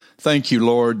Thank you,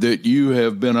 Lord, that you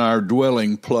have been our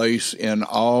dwelling place in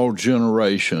all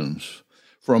generations.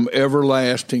 From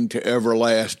everlasting to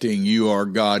everlasting, you are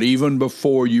God. Even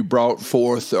before you brought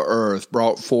forth the earth,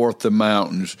 brought forth the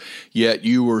mountains, yet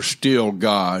you were still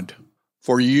God.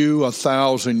 For you,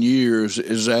 1,000 years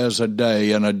is as a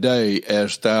day, and a day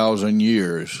as 1,000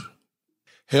 years.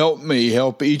 Help me,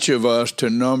 help each of us to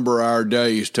number our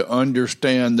days, to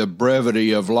understand the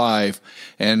brevity of life,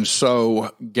 and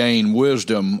so gain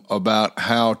wisdom about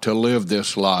how to live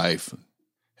this life.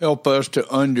 Help us to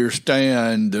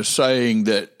understand the saying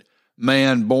that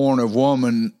man born of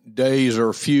woman, days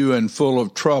are few and full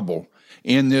of trouble.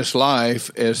 In this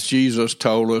life, as Jesus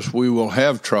told us, we will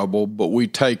have trouble, but we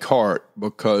take heart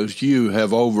because you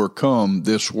have overcome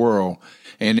this world.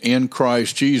 And in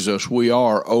Christ Jesus, we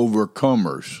are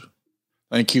overcomers.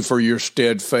 Thank you for your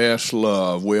steadfast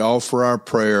love. We offer our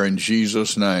prayer in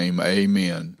Jesus' name.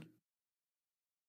 Amen.